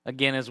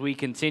Again, as we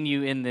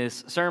continue in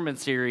this sermon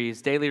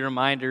series, Daily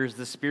Reminders,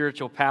 the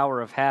Spiritual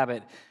Power of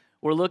Habit,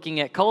 we're looking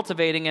at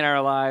cultivating in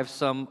our lives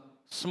some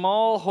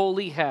small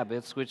holy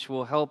habits which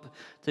will help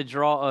to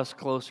draw us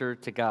closer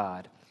to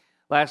God.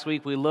 Last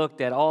week we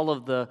looked at all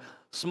of the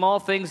small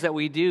things that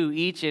we do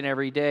each and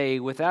every day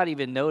without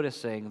even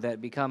noticing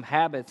that become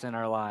habits in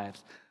our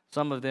lives.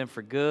 Some of them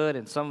for good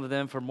and some of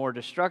them for more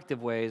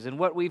destructive ways. And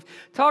what we've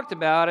talked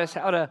about is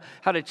how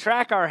to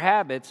track our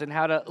habits and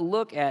how to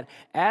look at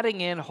adding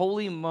in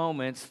holy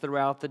moments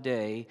throughout the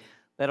day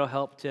that'll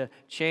help to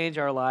change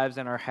our lives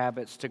and our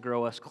habits to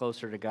grow us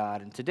closer to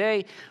God. And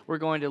today we're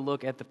going to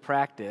look at the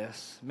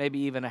practice, maybe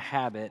even a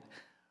habit,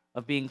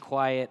 of being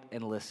quiet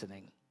and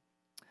listening.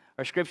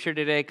 Our scripture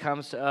today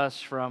comes to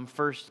us from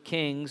 1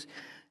 Kings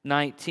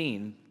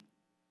 19.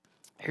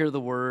 Hear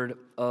the word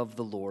of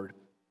the Lord.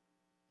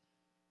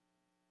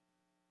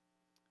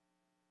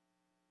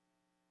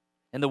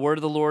 And the word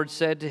of the Lord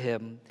said to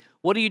him,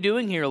 "What are you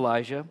doing here,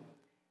 Elijah?"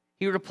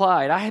 He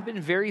replied, "I have been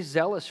very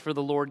zealous for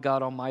the Lord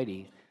God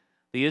Almighty.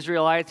 The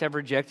Israelites have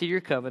rejected your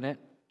covenant,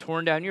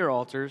 torn down your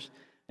altars,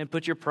 and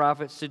put your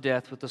prophets to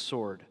death with the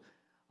sword.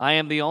 I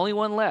am the only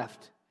one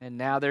left, and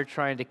now they're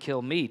trying to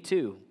kill me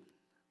too."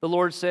 The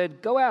Lord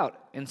said, "Go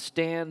out and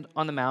stand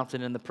on the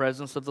mountain in the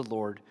presence of the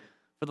Lord,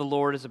 for the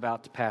Lord is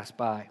about to pass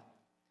by."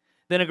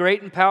 Then a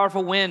great and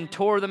powerful wind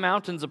tore the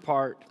mountains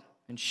apart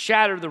and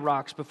shattered the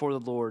rocks before the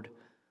Lord.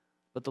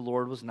 But the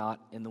Lord was not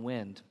in the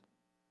wind.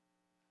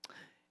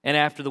 And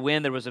after the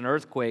wind there was an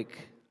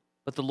earthquake,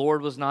 but the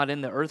Lord was not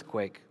in the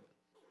earthquake.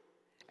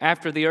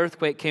 After the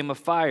earthquake came a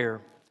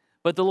fire,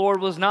 but the Lord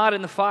was not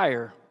in the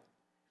fire.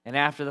 And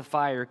after the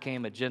fire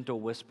came a gentle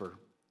whisper.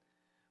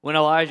 When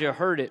Elijah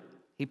heard it,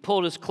 he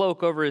pulled his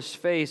cloak over his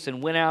face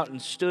and went out and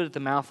stood at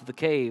the mouth of the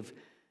cave.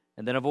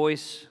 And then a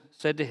voice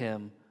said to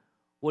him,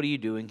 "What are you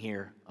doing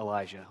here,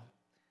 Elijah?"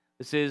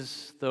 This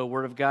is the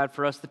word of God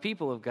for us, the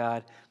people of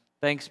God.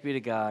 Thanks be to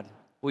God.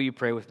 Will you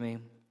pray with me?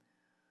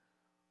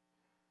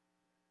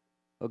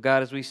 Oh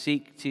God, as we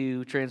seek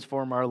to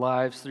transform our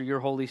lives through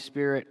your Holy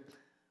Spirit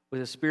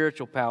with a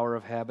spiritual power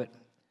of habit,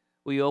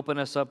 will you open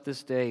us up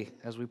this day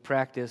as we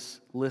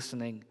practice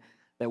listening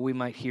that we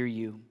might hear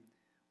you?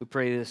 We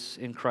pray this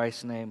in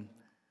Christ's name.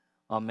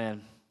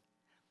 Amen.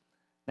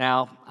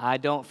 Now, I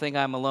don't think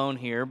I'm alone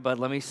here, but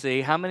let me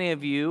see. How many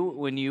of you,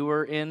 when you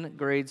were in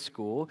grade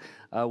school,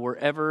 were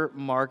ever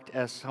marked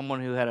as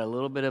someone who had a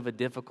little bit of a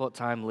difficult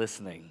time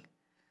listening?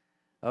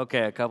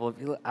 Okay, a couple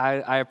of you.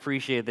 I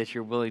appreciate that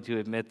you're willing to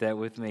admit that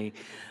with me.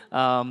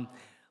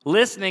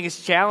 Listening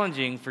is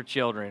challenging for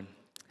children.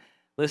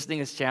 Listening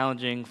is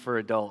challenging for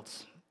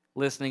adults.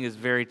 Listening is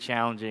very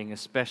challenging,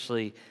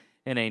 especially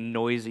in a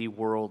noisy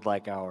world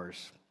like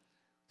ours.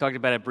 Talked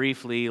about it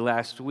briefly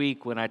last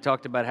week when I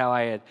talked about how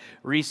I had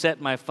reset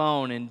my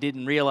phone and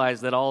didn't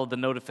realize that all of the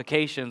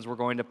notifications were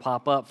going to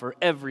pop up for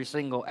every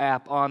single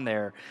app on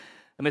there.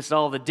 Amidst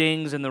all the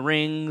dings and the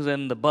rings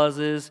and the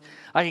buzzes,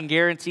 I can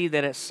guarantee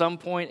that at some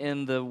point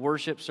in the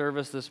worship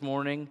service this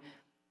morning,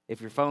 if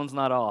your phone's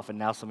not off, and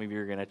now some of you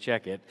are going to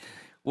check it,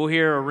 we'll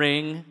hear a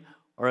ring,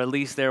 or at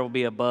least there will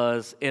be a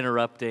buzz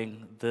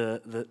interrupting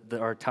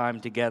our time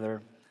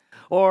together.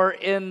 Or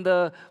in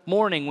the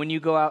morning when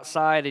you go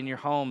outside in your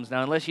homes.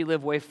 Now, unless you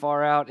live way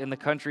far out in the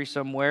country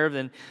somewhere,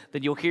 then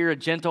you'll hear a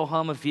gentle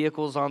hum of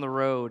vehicles on the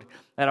road.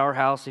 At our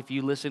house, if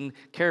you listen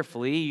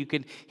carefully, you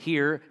can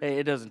hear,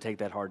 it doesn't take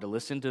that hard to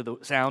listen to the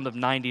sound of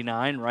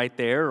 99 right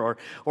there,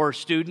 or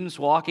students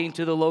walking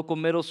to the local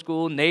middle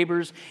school,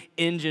 neighbors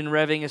engine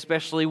revving,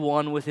 especially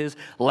one with his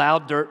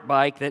loud dirt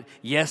bike that,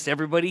 yes,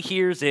 everybody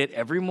hears it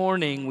every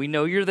morning. We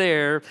know you're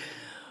there.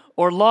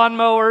 Or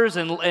lawnmowers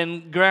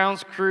and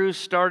grounds crews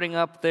starting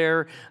up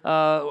their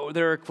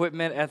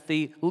equipment at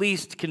the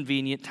least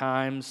convenient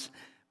times.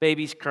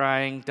 Babies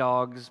crying,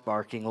 dogs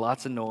barking,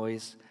 lots of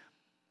noise.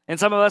 And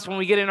some of us, when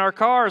we get in our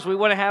cars, we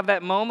want to have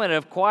that moment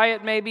of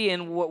quiet maybe,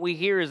 and what we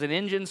hear is an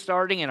engine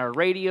starting and our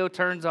radio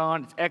turns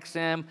on. It's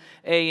XM,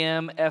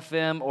 AM,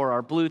 FM, or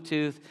our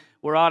Bluetooth.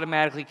 We're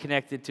automatically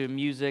connected to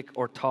music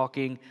or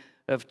talking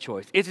of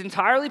choice. It's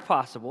entirely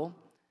possible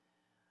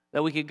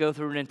that we could go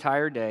through an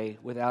entire day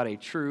without a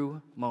true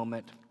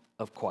moment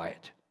of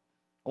quiet.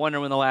 I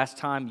wonder when the last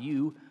time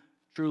you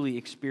truly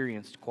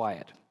experienced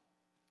quiet.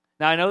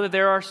 Now, I know that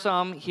there are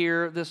some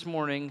here this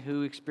morning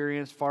who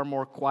experienced far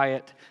more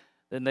quiet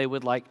than they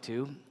would like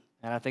to,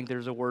 and I think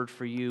there's a word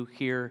for you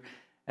here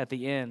at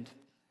the end.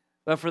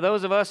 But for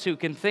those of us who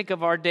can think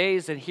of our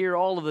days and hear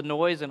all of the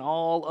noise and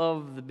all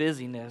of the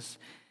busyness,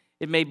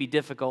 it may be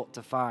difficult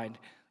to find.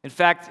 In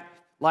fact,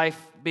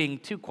 life being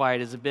too quiet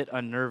is a bit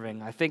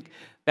unnerving. I think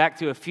back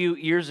to a few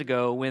years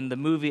ago when the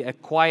movie A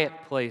Quiet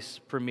Place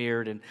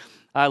premiered, and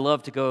I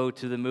love to go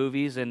to the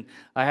movies, and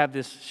I have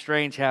this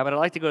strange habit. I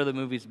like to go to the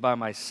movies by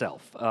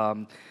myself.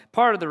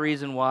 Part of the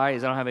reason why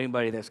is I don't have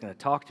anybody that's going to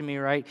talk to me,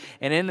 right?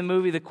 And in the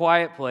movie The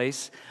Quiet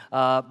Place,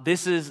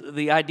 this is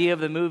the idea of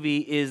the movie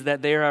is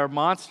that there are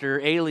monster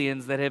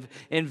aliens that have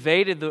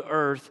invaded the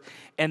earth,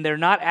 and they're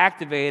not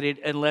activated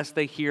unless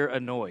they hear a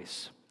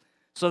noise.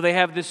 So they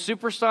have this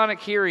supersonic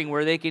hearing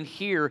where they can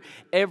hear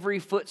every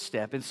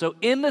footstep. And so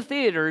in the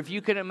theater, if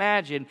you can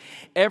imagine,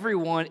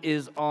 everyone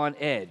is on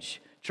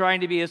edge,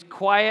 trying to be as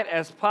quiet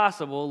as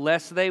possible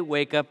lest they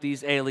wake up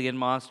these alien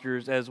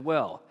monsters as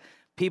well.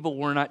 People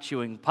were not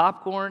chewing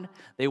popcorn.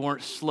 They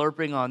weren't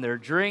slurping on their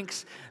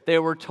drinks. They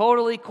were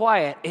totally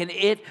quiet, and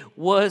it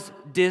was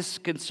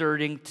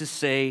disconcerting to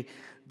say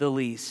the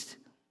least.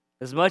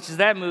 As much as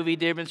that movie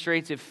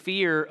demonstrates a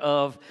fear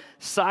of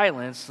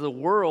silence, the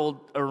world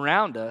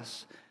around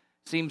us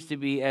seems to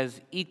be as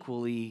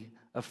equally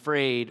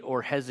afraid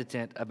or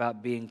hesitant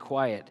about being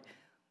quiet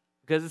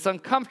because it's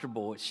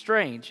uncomfortable, it's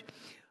strange.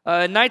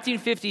 In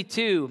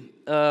 1952,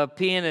 a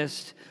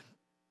pianist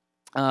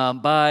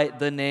by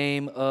the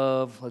name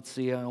of,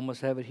 I almost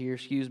have it here,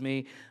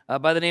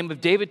 by the name of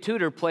David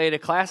Tudor played a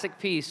classic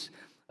piece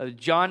of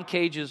John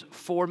Cage's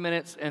 4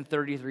 minutes and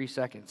 33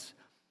 seconds.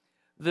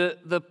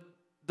 The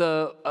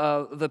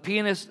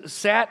pianist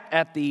sat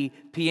at the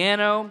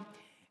piano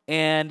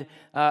and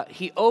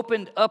he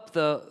opened up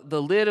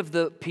the lid of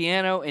the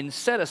piano and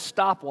set a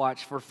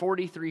stopwatch for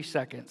 43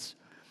 seconds.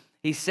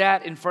 He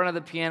sat in front of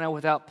the piano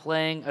without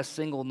playing a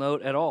single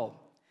note at all.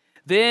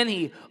 Then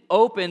he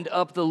opened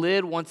up the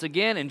lid once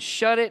again and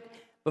shut it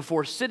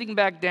before sitting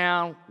back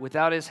down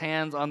without his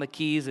hands on the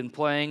keys and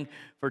playing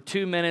for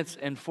 2 minutes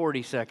and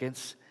 40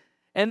 seconds.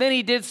 And then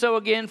he did so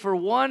again for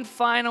one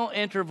final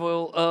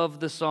interval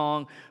of the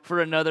song for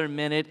another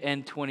minute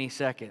and 20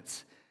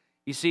 seconds.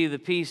 You see, the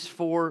piece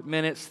 4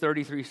 minutes,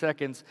 33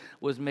 seconds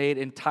was made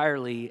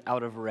entirely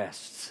out of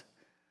rests.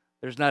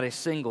 There's not a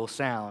single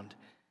sound.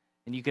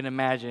 And you can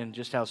imagine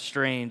just how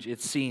strange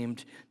it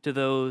seemed to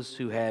those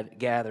who had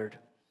gathered.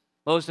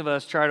 Most of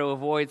us try to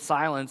avoid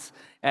silence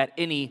at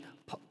any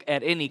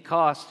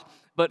cost,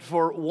 but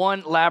for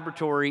one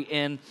laboratory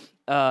in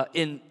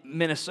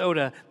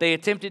Minnesota, they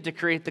attempted to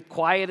create the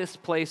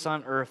quietest place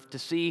on earth to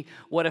see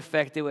what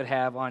effect it would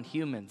have on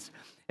humans.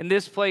 In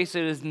this place,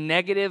 it is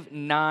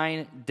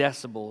 -9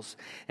 decibels,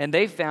 and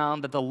they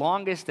found that the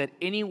longest that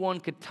anyone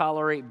could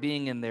tolerate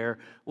being in there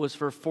was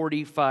for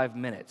 45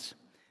 minutes,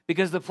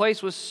 because the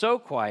place was so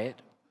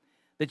quiet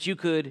that you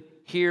could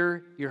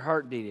hear your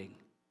heart beating.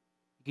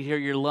 You could hear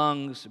your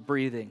lungs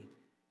breathing.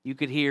 You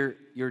could hear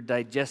your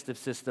digestive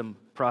system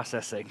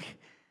processing.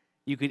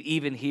 You could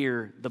even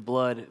hear the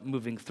blood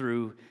moving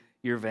through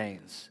your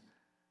veins.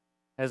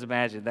 As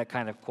imagine, that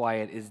kind of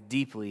quiet is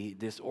deeply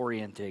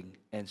disorienting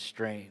and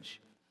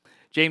strange.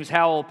 James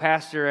Howell,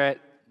 pastor at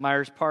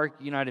Myers Park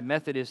United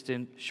Methodist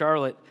in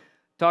Charlotte,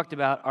 talked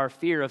about our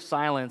fear of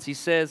silence. He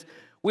says,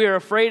 "We are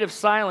afraid of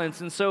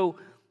silence, and so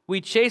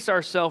we chase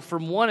ourselves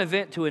from one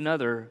event to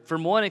another,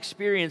 from one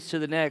experience to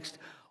the next,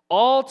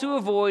 all to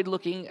avoid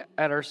looking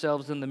at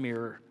ourselves in the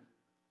mirror.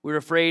 We're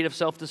afraid of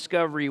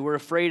self-discovery. We're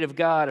afraid of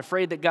God,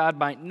 afraid that God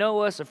might know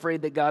us,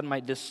 afraid that God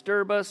might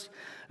disturb us,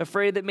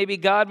 afraid that maybe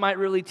God might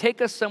really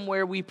take us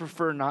somewhere we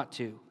prefer not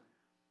to.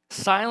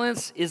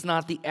 Silence is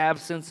not the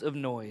absence of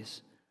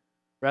noise.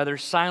 Rather,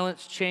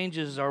 silence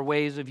changes our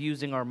ways of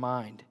using our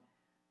mind.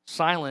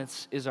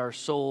 Silence is our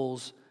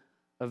soul's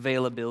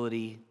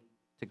availability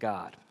to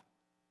God."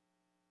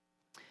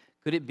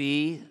 Could it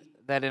be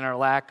that in our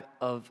lack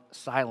of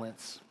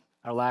silence,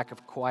 our lack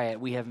of quiet,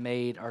 we have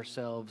made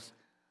ourselves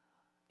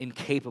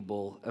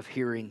incapable of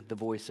hearing the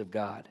voice of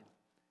God?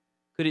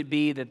 Could it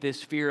be that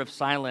this fear of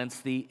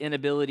silence, the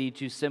inability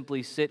to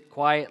simply sit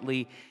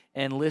quietly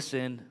and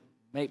listen,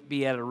 may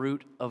be at the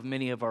root of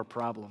many of our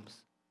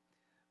problems?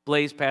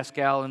 Blaise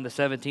Pascal in the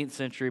 17th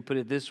century put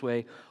it this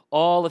way: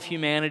 all of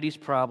humanity's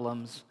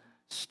problems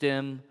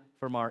stem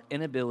from our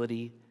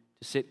inability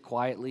to sit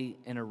quietly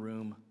in a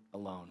room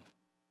alone.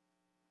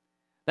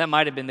 That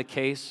might have been the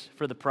case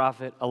for the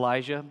prophet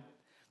Elijah.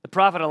 The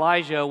prophet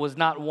Elijah was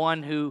not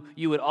one who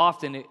you would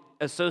often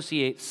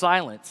associate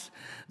silence.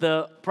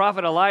 The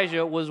prophet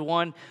Elijah was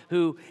one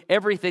who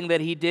everything that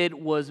he did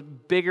was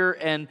bigger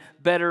and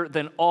better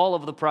than all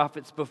of the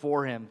prophets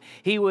before him.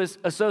 He was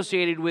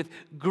associated with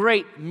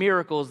great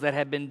miracles that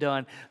had been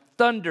done.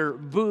 Thunder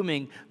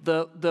booming,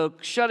 the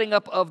shutting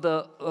up of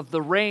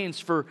the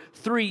rains for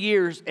 3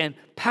 years, and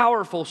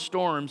powerful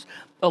storms.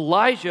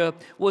 Elijah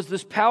was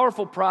this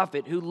powerful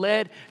prophet who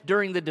led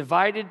during the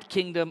divided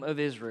kingdom of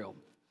Israel.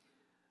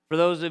 For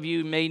those of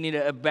you who may need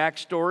a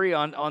backstory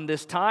on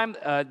this time,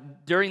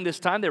 during this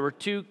time there were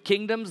 2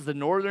 kingdoms. The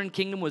northern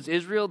kingdom was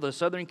Israel, the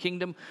southern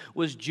kingdom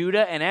was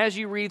Judah. And as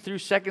you read through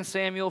 2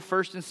 Samuel,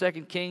 1 and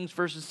 2 Kings,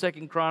 1 and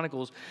 2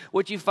 Chronicles,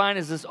 what you find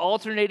is this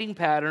alternating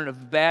pattern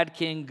of bad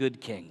king, good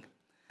king.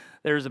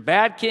 There's a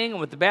bad king, and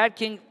what the bad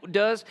king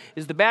does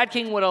is the bad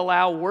king would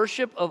allow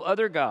worship of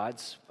other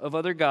gods,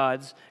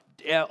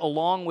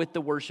 along with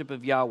the worship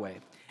of Yahweh.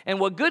 And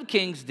what good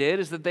kings did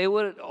is that they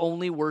would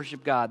only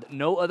worship God.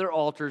 No other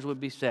altars would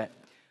be set.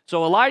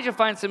 So Elijah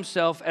finds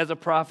himself as a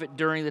prophet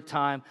during the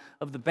time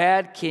of the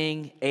bad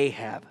king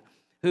Ahab,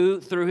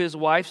 who, through his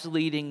wife's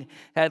leading,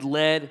 had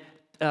led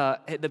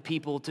the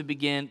people to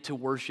begin to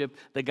worship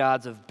the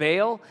gods of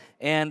Baal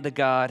and the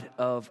god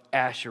of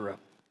Asherah.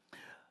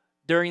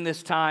 During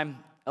this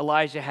time,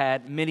 Elijah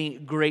had many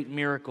great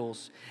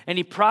miracles, and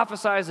he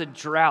prophesies a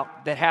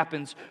drought that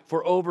happens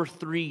for over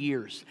 3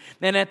 years.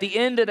 And at the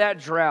end of that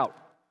drought,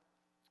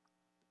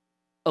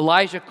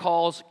 Elijah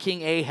calls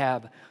King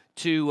Ahab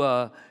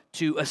to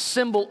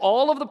assemble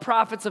all of the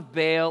prophets of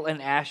Baal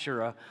and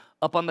Asherah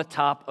up on the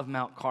top of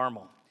Mount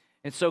Carmel.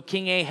 And so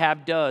King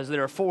Ahab does.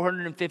 There are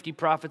 450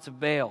 prophets of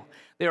Baal.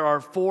 There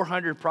are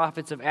 400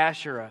 prophets of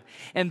Asherah.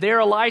 And there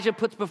Elijah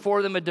puts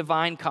before them a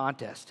divine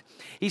contest.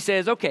 He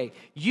says, okay,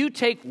 you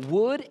take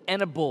wood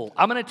and a bull.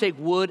 I'm going to take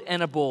wood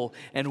and a bull,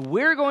 and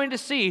we're going to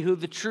see who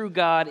the true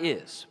God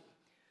is.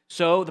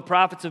 So the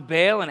prophets of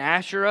Baal and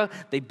Asherah,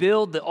 they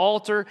build the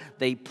altar,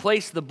 they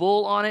place the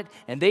bull on it,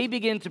 and they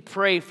begin to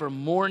pray from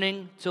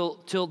morning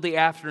till the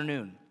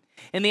afternoon.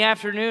 In the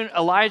afternoon,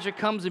 Elijah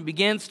comes and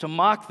begins to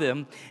mock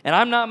them, and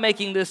I'm not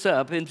making this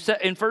up. In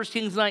 1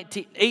 Kings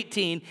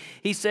 18,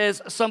 he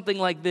says something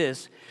like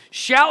this: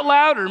 shout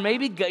louder,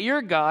 maybe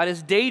your God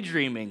is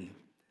daydreaming,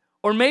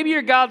 or maybe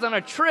your God's on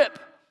a trip,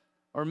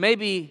 or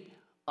maybe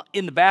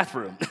in the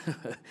bathroom.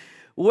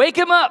 Wake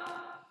him up.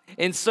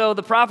 And so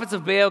the prophets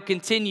of Baal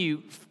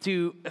continue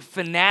to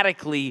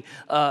fanatically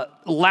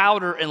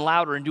louder and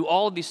louder and do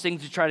all of these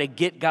things to try to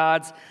get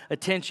God's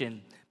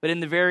attention. But in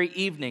the very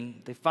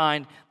evening, they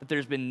find that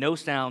there's been no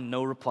sound,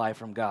 no reply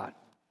from God.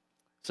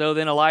 So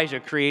then Elijah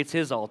creates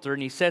his altar,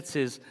 and he sets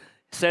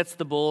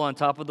the bull on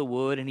top of the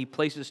wood, and he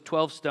places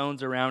 12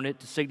 stones around it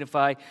to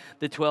signify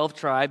the 12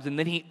 tribes. And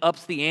then he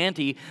ups the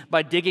ante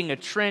by digging a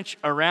trench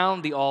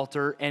around the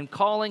altar and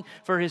calling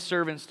for his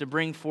servants to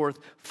bring forth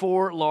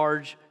 4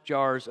 large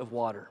jars of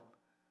water.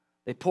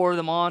 They pour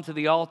them onto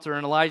the altar,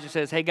 and Elijah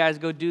says, hey guys,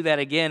 go do that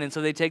again. And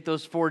so they take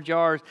those 4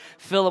 jars,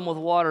 fill them with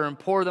water, and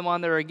pour them on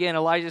there again.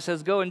 Elijah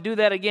says, go and do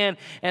that again.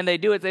 And they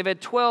do it. They've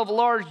had 12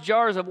 large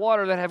jars of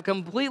water that have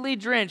completely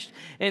drenched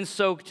and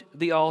soaked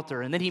the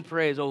altar. And then he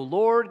prays, O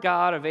Lord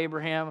God of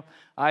Abraham,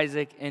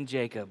 Isaac, and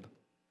Jacob,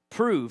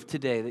 prove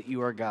today that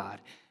you are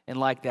God. And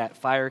like that,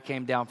 fire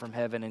came down from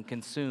heaven and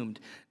consumed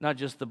not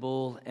just the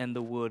bull and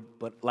the wood,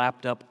 but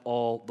lapped up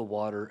all the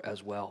water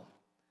as well.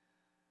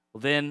 Well,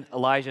 then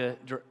Elijah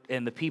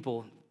and the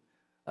people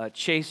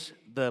chase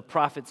the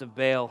prophets of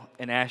Baal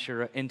and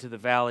Asherah into the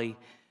valley,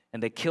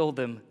 and they kill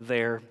them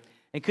there.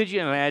 And could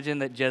you imagine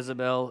that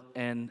Jezebel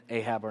and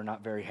Ahab are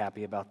not very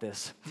happy about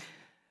this?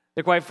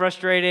 They're quite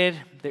frustrated,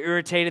 they're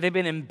irritated, they've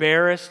been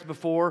embarrassed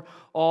before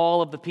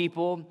all of the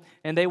people,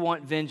 and they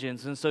want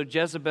vengeance. And so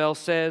Jezebel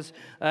says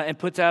and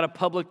puts out a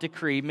public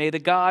decree, may the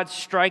gods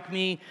strike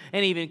me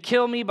and even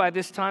kill me by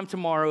this time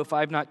tomorrow if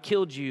I have not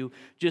killed you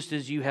just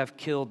as you have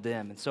killed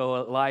them. And so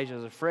Elijah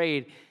is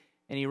afraid,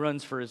 and he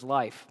runs for his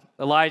life.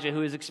 Elijah, who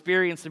has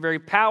experienced the very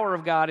power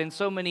of God in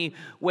so many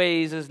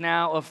ways, is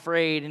now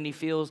afraid, and he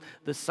feels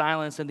the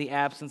silence and the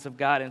absence of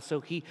God. And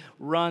so he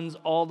runs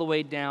all the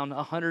way down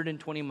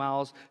 120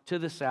 miles to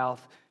the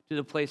south to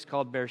the place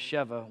called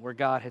Beersheba, where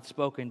God had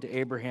spoken to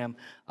Abraham,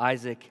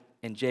 Isaac,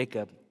 and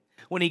Jacob.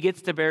 When he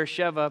gets to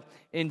Beersheba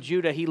in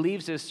Judah, he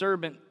leaves his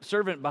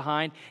servant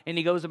behind, and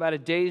he goes about a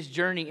day's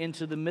journey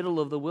into the middle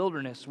of the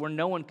wilderness where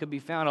no one could be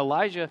found.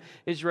 Elijah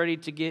is ready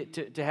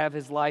to have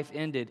his life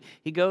ended.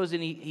 He goes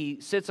and he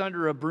sits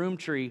under a broom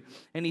tree,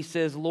 and he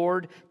says,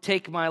 Lord,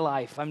 take my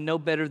life. I'm no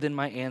better than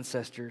my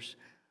ancestors.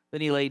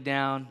 Then he laid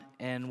down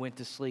and went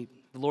to sleep.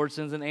 The Lord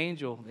sends an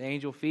angel. The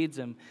angel feeds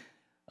him.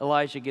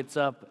 Elijah gets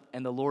up,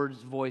 and the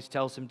Lord's voice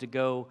tells him to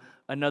go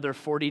another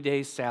 40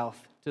 days south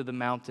to the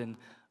mountain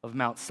of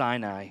Mount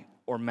Sinai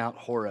or Mount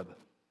Horeb.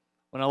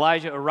 When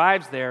Elijah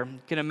arrives there, you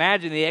can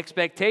imagine the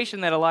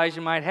expectation that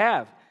Elijah might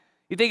have.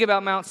 You think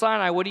about Mount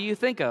Sinai, what do you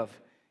think of?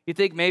 You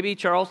think maybe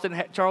Charlton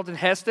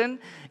Heston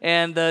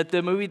and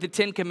the movie The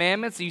 10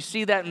 Commandments. You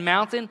see that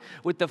mountain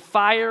with the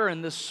fire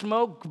and the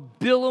smoke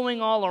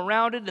billowing all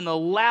around it and the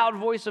loud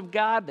voice of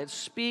God that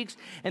speaks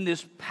and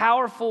this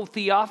powerful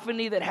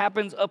theophany that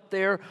happens up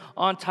there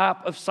on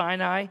top of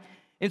Sinai.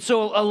 And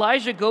so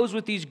Elijah goes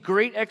with these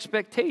great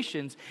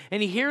expectations,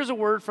 and he hears a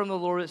word from the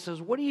Lord that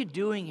says, what are you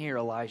doing here,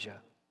 Elijah?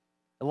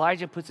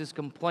 Elijah puts his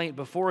complaint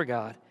before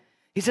God.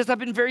 He says, I've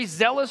been very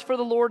zealous for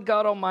the Lord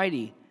God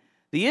Almighty.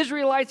 The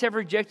Israelites have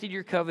rejected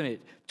your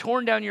covenant,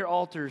 torn down your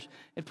altars,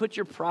 and put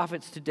your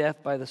prophets to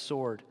death by the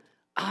sword.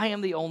 I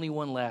am the only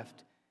one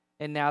left,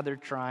 and now they're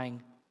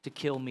trying to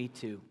kill me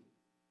too.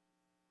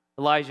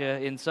 Elijah,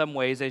 in some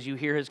ways, as you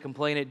hear his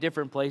complaint at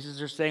different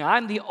places, are saying,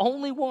 I'm the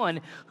only one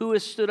who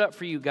has stood up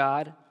for you,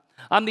 God.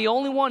 I'm the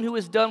only one who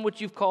has done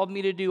what you've called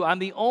me to do. I'm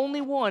the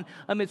only one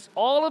amidst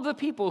all of the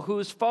people who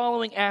is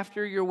following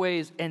after your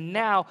ways. And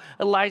now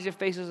Elijah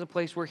faces a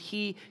place where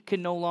he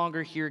can no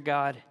longer hear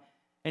God,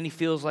 and he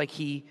feels like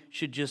he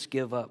should just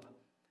give up.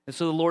 And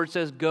so the Lord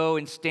says, go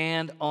and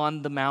stand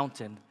on the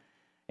mountain.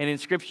 And in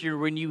Scripture,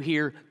 when you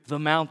hear the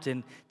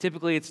mountain,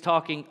 typically it's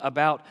talking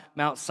about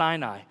Mount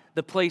Sinai,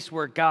 the place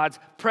where God's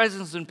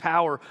presence and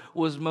power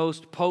was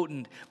most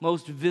potent,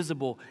 most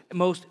visible,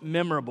 most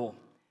memorable.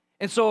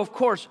 And so, of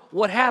course,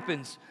 what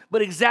happens?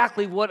 But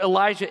exactly what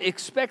Elijah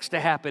expects to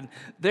happen.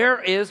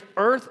 There is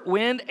earth,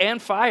 wind,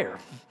 and fire.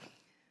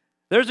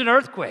 There's an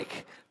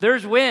earthquake.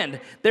 There's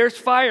wind. There's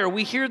fire.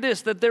 We hear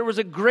this, that there was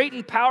a great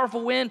and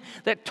powerful wind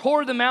that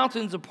tore the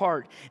mountains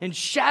apart and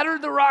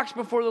shattered the rocks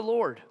before the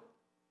Lord.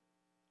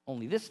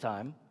 Only this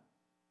time,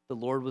 the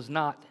Lord was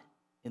not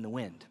in the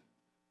wind.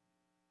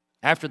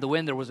 After the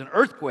wind, there was an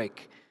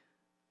earthquake,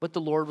 but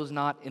the Lord was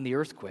not in the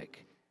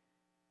earthquake.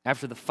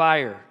 After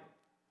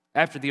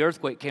the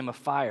earthquake came a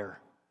fire,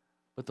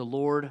 but the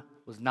Lord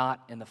was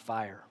not in the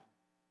fire.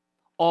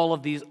 All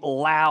of these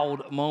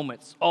loud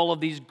moments, all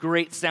of these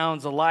great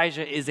sounds,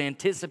 Elijah is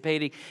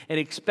anticipating and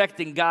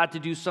expecting God to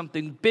do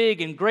something big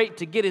and great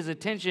to get his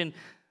attention,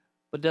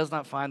 but does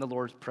not find the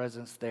Lord's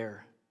presence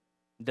there.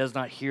 Does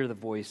not hear the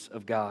voice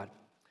of God.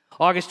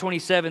 August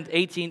 27th,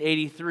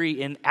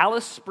 1883, in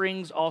Alice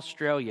Springs,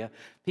 Australia,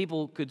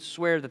 people could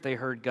swear that they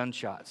heard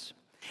gunshots.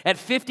 At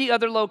 50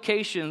 other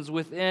locations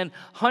within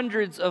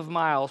hundreds of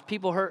miles,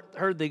 people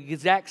heard the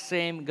exact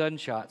same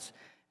gunshots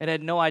and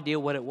had no idea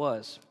what it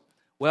was.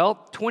 Well,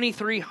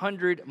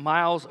 2,300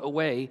 miles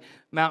away,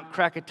 Mount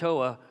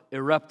Krakatoa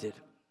erupted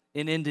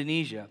in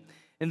Indonesia.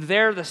 And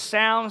there, the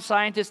sound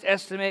scientists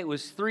estimate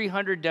was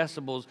 300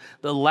 decibels,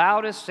 the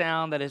loudest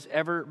sound that has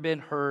ever been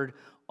heard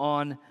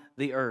on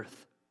the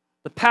earth.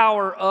 The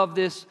power of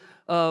this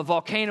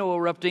volcano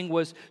erupting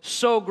was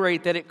so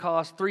great that it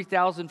caused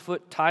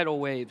 3,000-foot tidal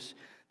waves,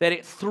 that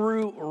it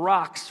threw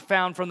rocks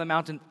found from the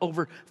mountain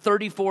over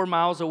 34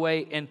 miles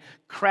away and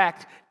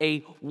cracked a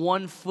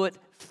 1-foot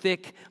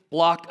thick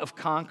block of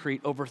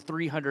concrete over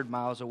 300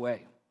 miles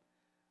away.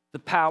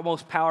 The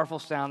most powerful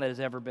sound that has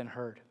ever been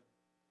heard.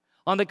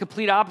 On the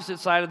complete opposite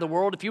side of the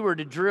world, if you were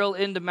to drill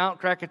into Mount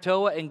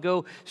Krakatoa and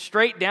go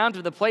straight down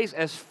to the place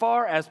as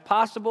far as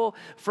possible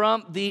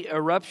from the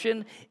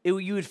eruption,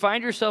 you would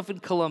find yourself in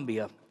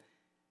Colombia.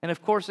 And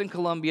of course, in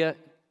Colombia,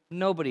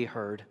 nobody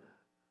heard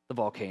the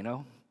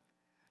volcano.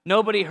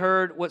 Nobody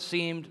heard what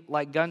seemed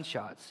like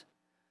gunshots.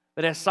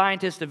 But as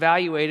scientists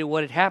evaluated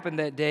what had happened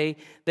that day,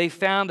 they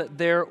found that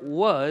there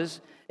was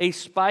a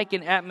spike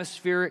in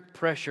atmospheric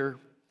pressure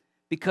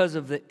because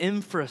of the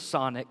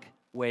infrasonic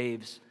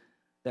waves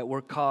that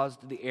were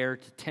caused the air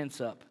to tense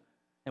up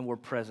and were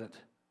present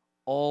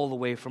all the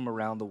way from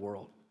around the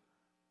world.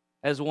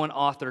 As one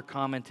author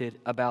commented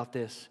about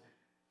this,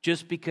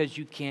 just because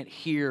you can't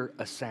hear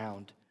a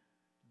sound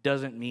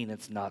doesn't mean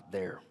it's not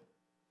there.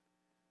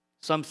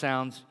 Some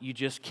sounds you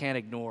just can't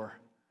ignore,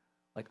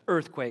 like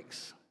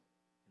earthquakes,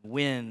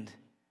 wind,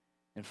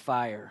 and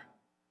fire.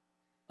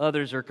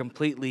 Others are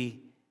completely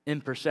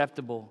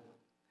imperceptible.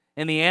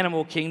 In the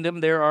animal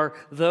kingdom, there are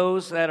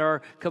those that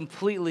are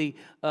completely,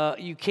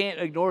 you can't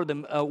ignore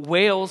them.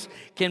 Whales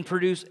can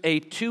produce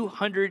a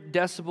 200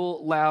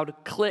 decibel loud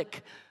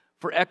click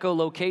for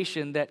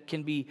echolocation that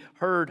can be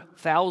heard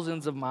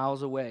thousands of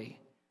miles away.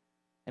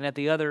 And at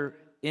the other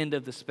end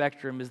of the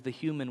spectrum is the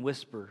human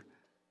whisper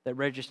that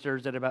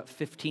registers at about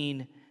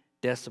 15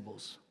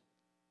 decibels.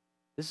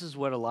 This is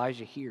what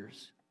Elijah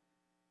hears.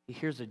 He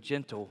hears a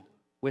gentle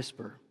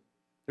whisper.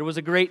 There was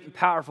a great and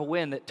powerful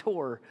wind that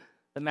tore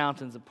the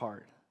mountains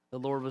apart. The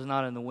Lord was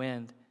not in the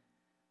wind.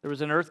 There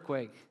was an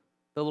earthquake.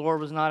 The Lord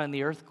was not in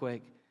the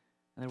earthquake.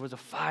 And there was a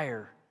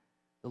fire.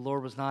 The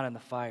Lord was not in the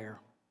fire.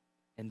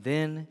 And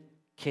then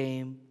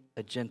came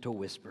a gentle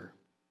whisper.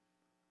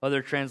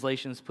 Other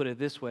translations put it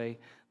this way: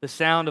 the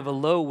sound of a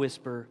low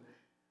whisper,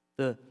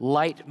 the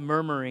light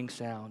murmuring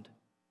sound,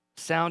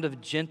 sound of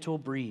gentle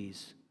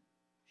breeze,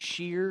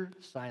 sheer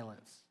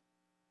silence,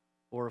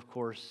 or of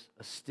course,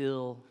 a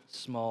still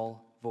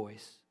small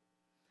voice.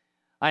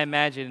 I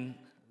imagine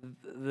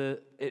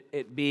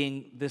it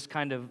being this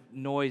kind of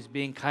noise,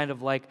 being kind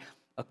of like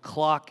a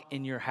clock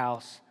in your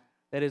house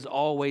that is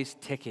always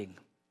ticking.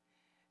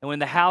 And when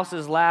the house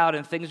is loud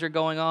and things are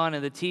going on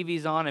and the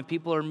TV's on and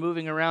people are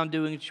moving around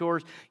doing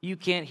chores, you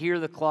can't hear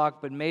the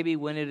clock, but maybe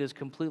when it is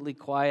completely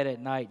quiet at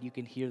night, you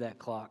can hear that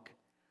clock.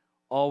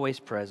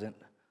 Always present,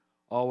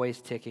 always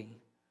ticking.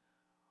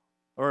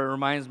 Or it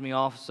reminds me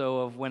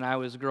also of when I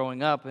was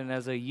growing up, and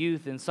as a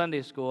youth in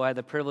Sunday school, I had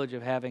the privilege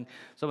of having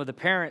some of the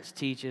parents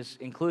teach us,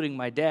 including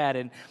my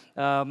dad.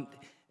 And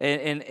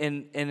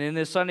in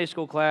this Sunday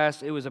school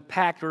class, it was a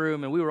packed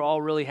room, and we were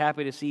all really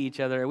happy to see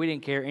each other. We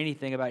didn't care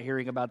anything about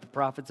hearing about the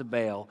prophets of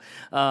Baal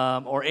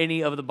or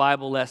any of the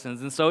Bible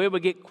lessons. And so it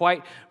would get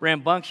quite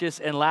rambunctious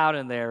and loud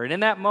in there. And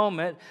in that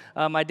moment,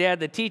 my dad,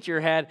 the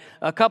teacher, had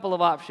a couple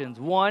of options.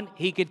 One,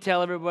 he could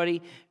tell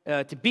everybody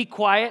to be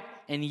quiet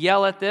and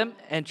yell at them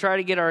and try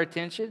to get our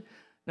attention.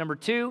 Number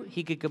two,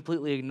 he could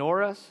completely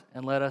ignore us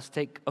and let us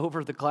take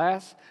over the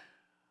class.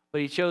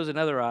 But he chose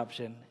another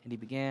option, and he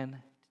began to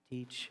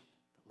teach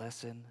the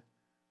lesson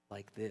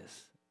like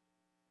this.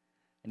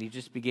 And he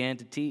just began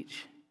to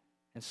teach.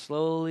 And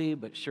slowly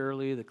but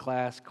surely the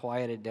class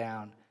quieted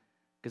down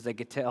because they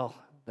could tell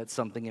that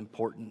something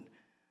important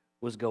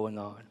was going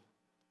on.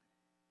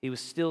 He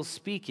was still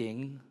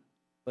speaking,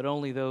 but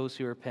only those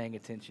who were paying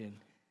attention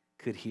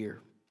could hear.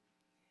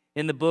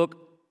 In the book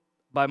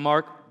by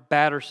Mark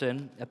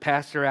Batterson, a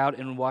pastor out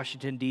in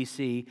Washington,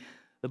 D.C.,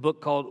 the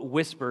book called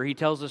Whisper, he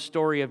tells the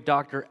story of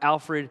Dr.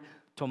 Alfred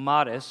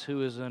Tomatis,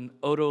 who is an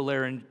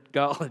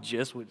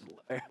otolaryngologist, which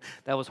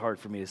that was hard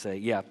for me to say,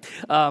 yeah,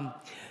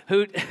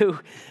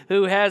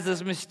 who has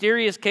this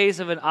mysterious case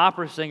of an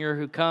opera singer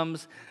who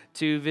comes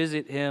to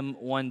visit him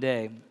one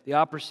day. The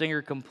opera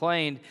singer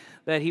complained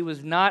that he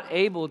was not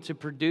able to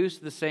produce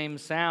the same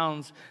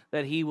sounds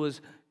that he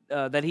was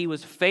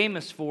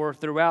famous for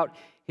throughout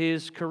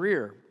his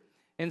career.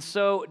 And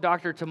so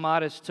Dr.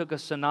 Tomatis took a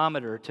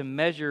sonometer to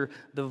measure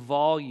the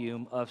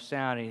volume of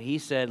sound, and he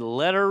said,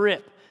 "Let her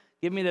rip.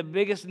 Give me the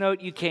biggest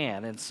note you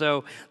can." And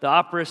so the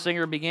opera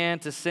singer began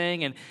to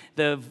sing, and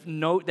the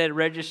note that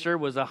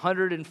registered was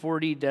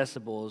 140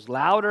 decibels,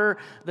 louder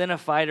than a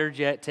fighter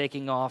jet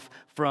taking off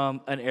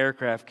from an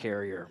aircraft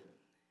carrier.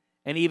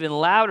 And even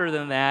louder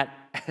than that,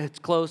 as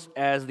close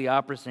as the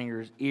opera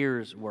singer's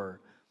ears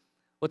were.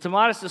 What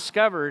Tomatis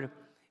discovered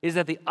is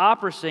that the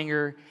opera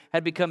singer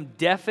had become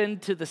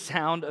deafened to the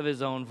sound of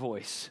his own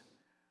voice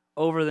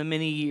over the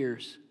many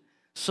years.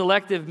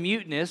 Selective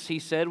muteness, he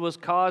said, was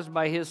caused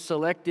by his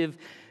selective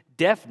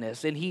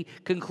deafness. And he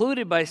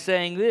concluded by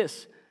saying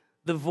this: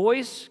 the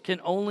voice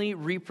can only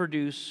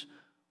reproduce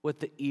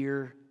what the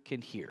ear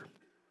can hear.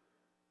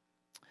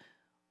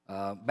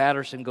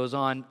 Batterson goes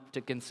on to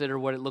consider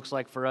what it looks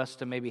like for us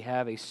to maybe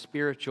have a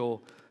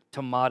spiritual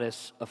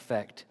Tomatis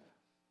effect.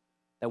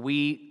 That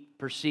we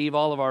perceive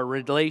all of our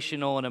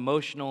relational and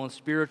emotional and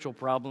spiritual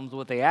problems,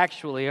 what they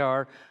actually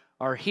are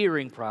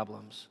hearing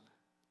problems.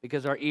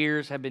 Because our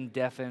ears have been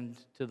deafened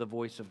to the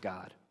voice of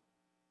God.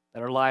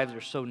 That our lives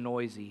are so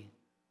noisy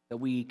that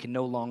we can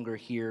no longer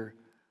hear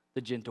the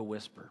gentle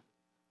whisper.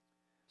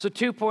 So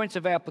 2 points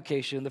of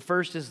application. The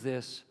first is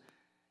this: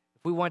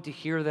 if we want to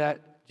hear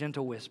that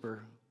gentle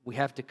whisper, we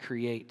have to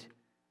create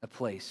a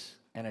place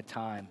and a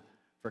time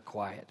for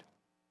quiet.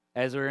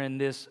 As we're in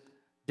this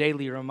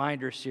daily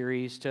reminder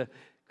series, to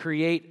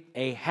create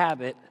a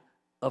habit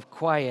of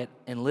quiet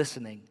and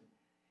listening,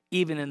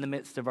 even in the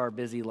midst of our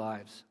busy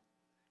lives.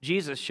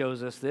 Jesus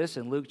shows us this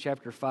in Luke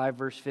chapter 5,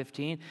 verse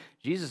 15.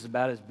 Jesus is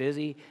about as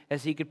busy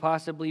as he could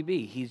possibly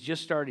be. He's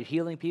just started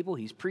healing people.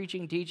 He's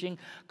preaching, teaching,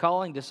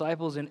 calling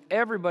disciples, and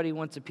everybody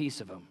wants a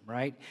piece of him,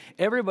 right?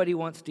 Everybody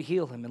wants to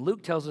heal him. And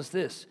Luke tells us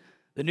this: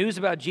 the news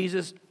about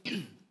Jesus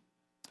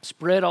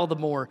spread all the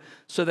more,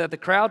 so that the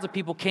crowds of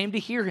people came to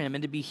hear him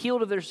and to be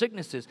healed of their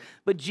sicknesses.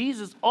 But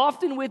Jesus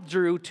often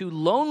withdrew to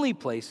lonely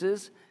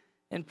places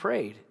and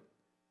prayed.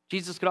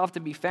 Jesus could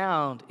often be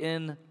found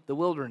in the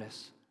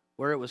wilderness,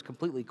 where it was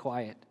completely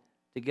quiet,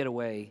 to get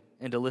away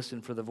and to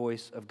listen for the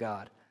voice of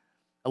God.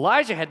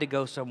 Elijah had to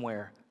go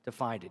somewhere to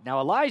find it. Now,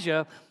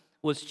 Elijah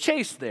was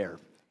chased there.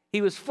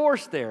 He was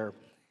forced there.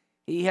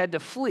 He had to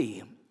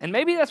flee. And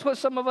maybe that's what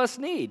some of us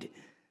need,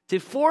 to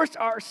force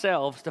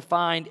ourselves to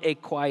find a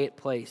quiet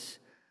place,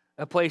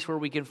 a place where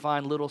we can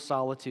find little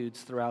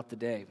solitudes throughout the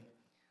day.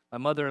 My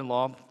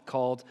mother-in-law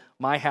called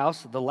my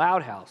house the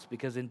loud house,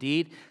 because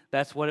indeed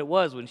that's what it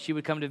was when she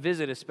would come to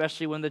visit,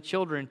 especially when the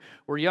children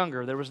were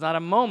younger. There was not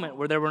a moment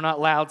where there were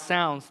not loud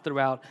sounds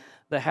throughout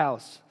the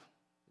house.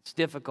 It's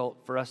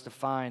difficult for us to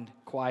find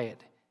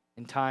quiet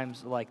in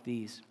times like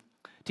these.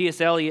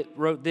 T.S. Eliot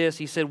wrote this.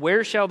 He said,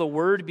 "Where shall the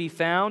word be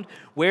found?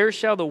 Where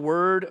shall the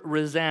word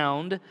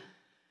resound?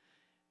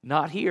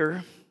 Not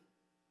here.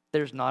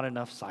 There's not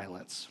enough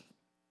silence."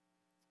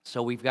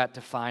 So we've got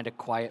to find a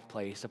quiet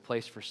place, a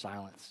place for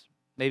silence.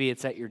 Maybe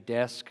it's at your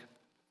desk.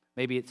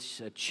 Maybe it's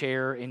a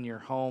chair in your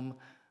home.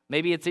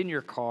 Maybe it's in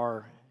your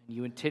car, and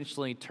you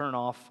intentionally turn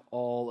off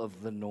all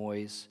of the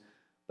noise,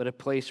 but a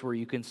place where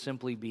you can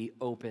simply be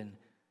open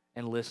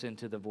and listen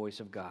to the voice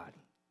of God.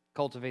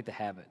 Cultivate the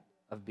habit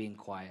of being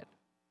quiet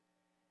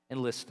and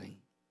listening.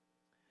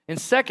 And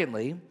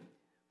secondly,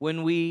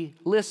 when we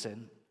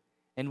listen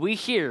and we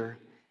hear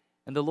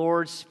and the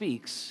Lord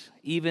speaks,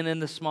 even in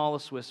the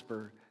smallest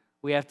whisper,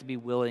 we have to be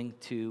willing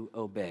to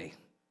obey.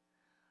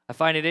 I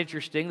find it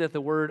interesting that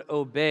the word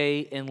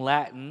obey in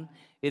Latin,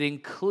 it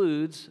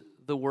includes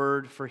the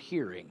word for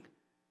hearing.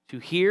 To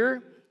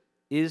hear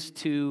is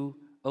to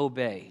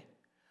obey.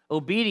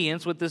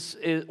 Obedience, what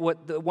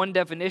the one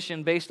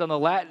definition based on the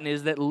Latin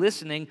is that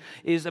listening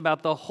is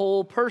about the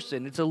whole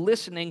person. It's a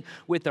listening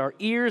with our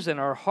ears and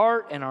our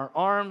heart and our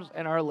arms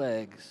and our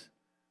legs.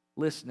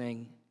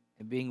 Listening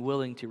and being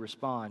willing to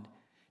respond.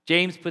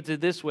 James puts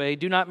it this way: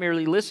 do not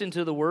merely listen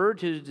to the word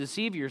to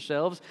deceive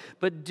yourselves,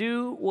 but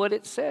do what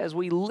it says.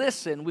 We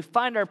listen. We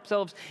find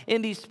ourselves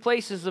in these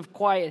places of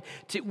quiet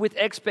with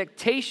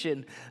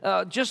expectation,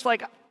 just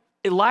like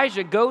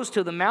Elijah goes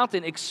to the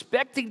mountain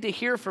expecting to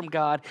hear from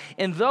God,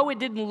 and though it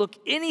didn't look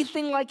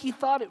anything like he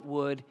thought it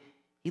would,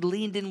 he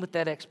leaned in with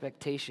that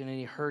expectation and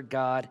he heard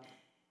God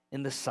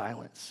in the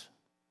silence,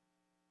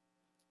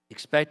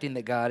 expecting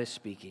that God is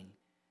speaking,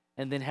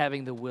 and then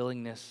having the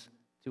willingness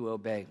to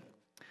obey.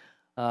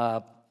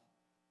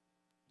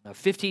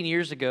 15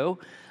 years ago,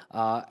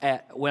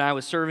 when I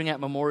was serving at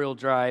Memorial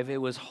Drive, it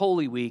was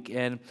Holy Week,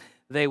 and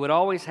they would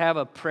always have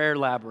a prayer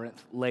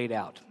labyrinth laid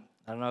out.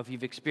 I don't know if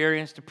you've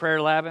experienced a prayer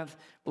labyrinth.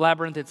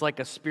 It's like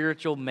a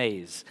spiritual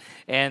maze.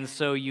 And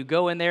so you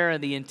go in there,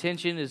 and the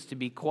intention is to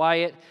be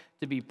quiet,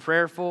 to be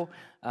prayerful,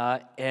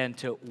 and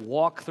to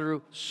walk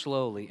through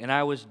slowly. And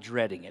I was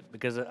dreading it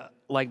because,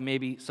 like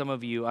maybe some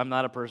of you, I'm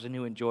not a person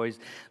who enjoys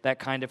that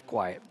kind of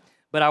quiet.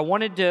 But I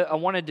wanted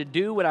to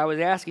do what I was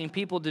asking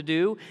people to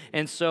do,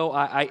 and so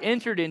I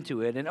entered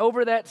into it. And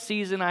over that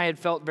season, I had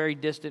felt very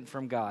distant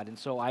from God. And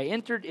so I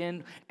entered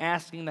in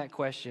asking that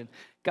question,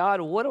 God,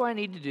 what do I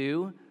need to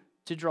do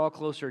to draw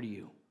closer to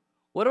you?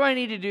 What do I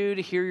need to do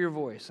to hear your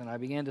voice? And I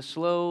began to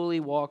slowly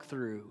walk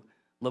through,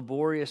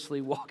 laboriously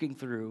walking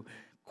through,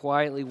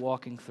 quietly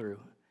walking through.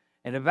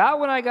 And about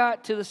when I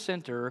got to the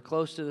center, or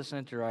close to the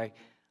center, I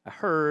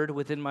heard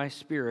within my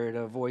spirit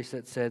a voice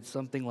that said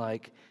something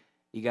like,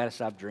 you got to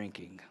stop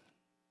drinking.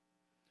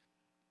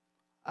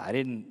 I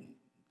didn't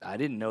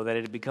know that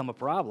it had become a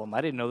problem.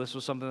 I didn't know this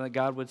was something that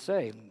God would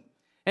say.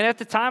 And at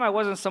the time, I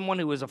wasn't someone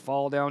who was a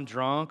fall-down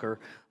drunk or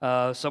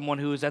someone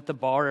who was at the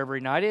bar every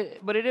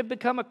night. But it had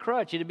become a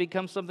crutch. It had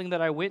become something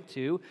that I went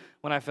to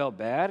when I felt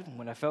bad,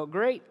 when I felt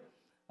great,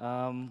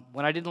 when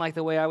I didn't like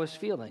the way I was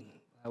feeling.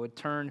 I would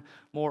turn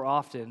more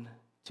often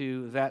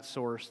to that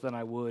source than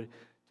I would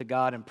to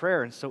God in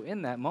prayer. And so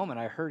in that moment,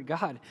 I heard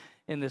God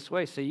in this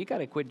way say, you got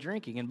to quit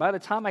drinking. And by the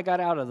time I got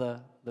out of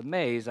the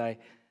maze, I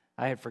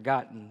had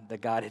forgotten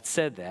that God had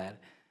said that.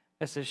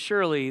 I said,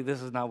 surely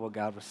this is not what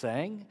God was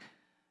saying.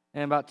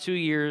 And about 2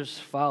 years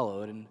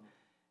followed,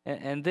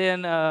 and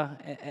then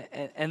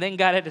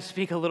God had to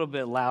speak a little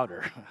bit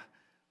louder,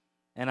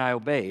 and I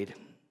obeyed.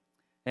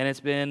 And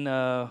it's been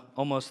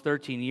almost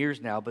 13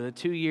 years now, but the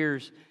 2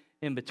 years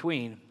in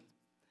between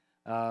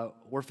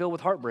were filled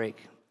with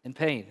heartbreak and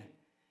pain.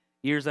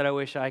 Years that I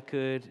wish I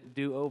could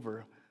do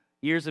over.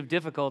 Years of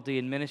difficulty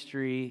in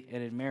ministry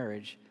and in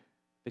marriage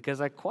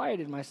because I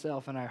quieted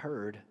myself and I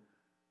heard,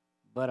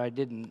 but I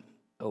didn't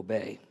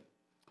obey.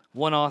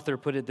 One author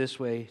put it this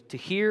way, to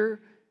hear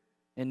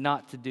and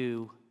not to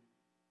do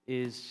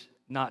is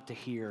not to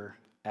hear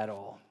at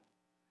all.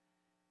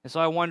 And so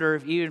I wonder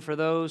if even for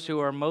those who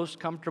are most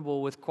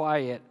comfortable with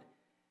quiet,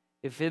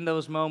 if in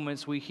those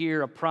moments we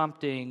hear a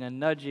prompting, a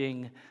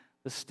nudging,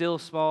 the still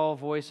small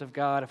voice of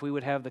God, if we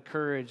would have the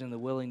courage and the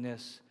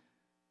willingness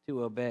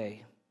to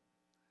obey.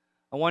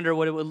 I wonder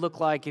what it would look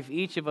like if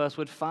each of us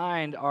would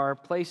find our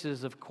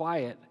places of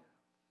quiet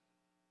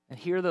and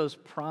hear those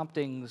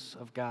promptings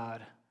of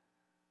God,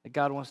 that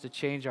God wants to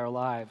change our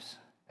lives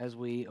as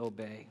we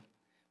obey.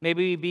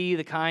 Maybe we be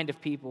the kind of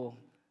people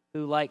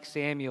who, like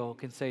Samuel,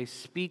 can say,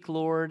 speak,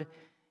 Lord,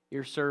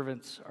 your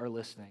servants are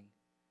listening.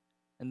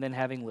 And then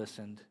having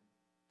listened,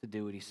 to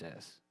do what he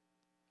says.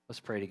 Let's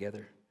pray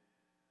together.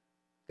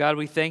 God,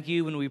 we thank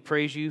you and we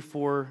praise you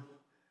for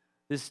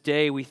this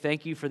day. We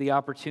thank you for the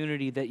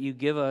opportunity that you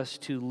give us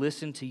to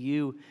listen to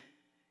you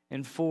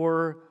and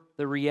for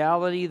the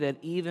reality that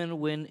even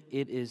when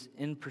it is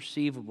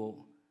imperceivable,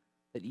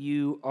 that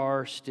you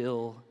are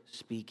still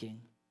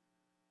speaking.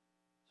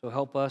 So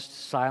help us to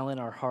silence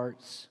our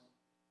hearts,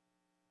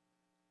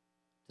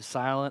 to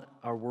silence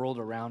our world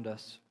around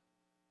us,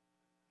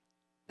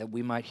 that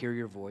we might hear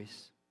your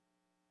voice.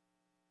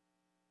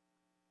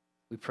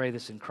 We pray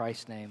this in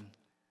Christ's name.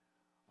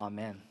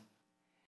 Amen.